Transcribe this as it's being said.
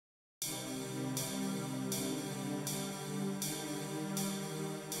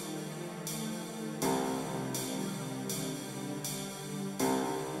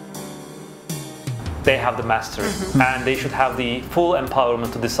they have the mastery, and they should have the full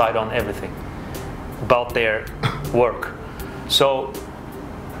empowerment to decide on everything about their work. So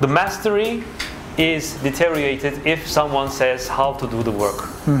the mastery is deteriorated if someone says how to do the work.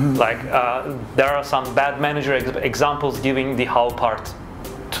 Like there are some bad manager examples giving the how part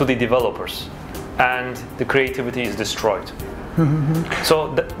to the developers, and the creativity is destroyed.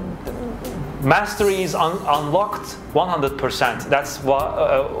 So the mastery is unlocked 100%. That's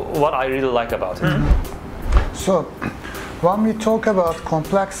what I really like about it. So when we talk about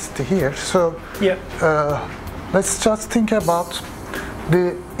complexity here, so let's just think about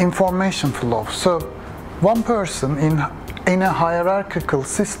the information flow. So one person in a hierarchical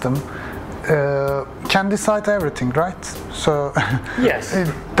system can decide everything, right? So yes,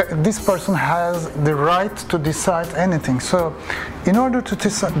 this person has the right to decide anything. So in order to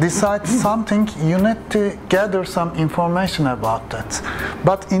decide something, you need to gather some information about that.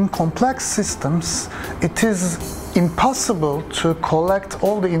 But in complex systems, it is impossible to collect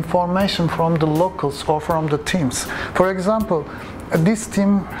all the information from the locals or from the teams. For example, this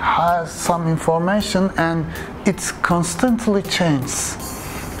team has some information and it constantly changes.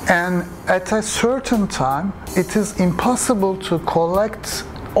 And at a certain time, it is impossible to collect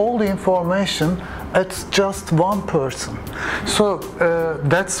all the information at just one person. So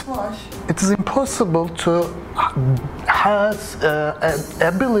that's why it is impossible to have an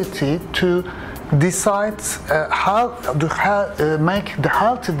ability to decide how to make the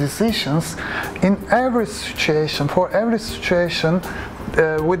healthy decisions in every situation, for every situation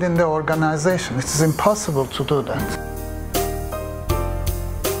within the organization. It is impossible to do that.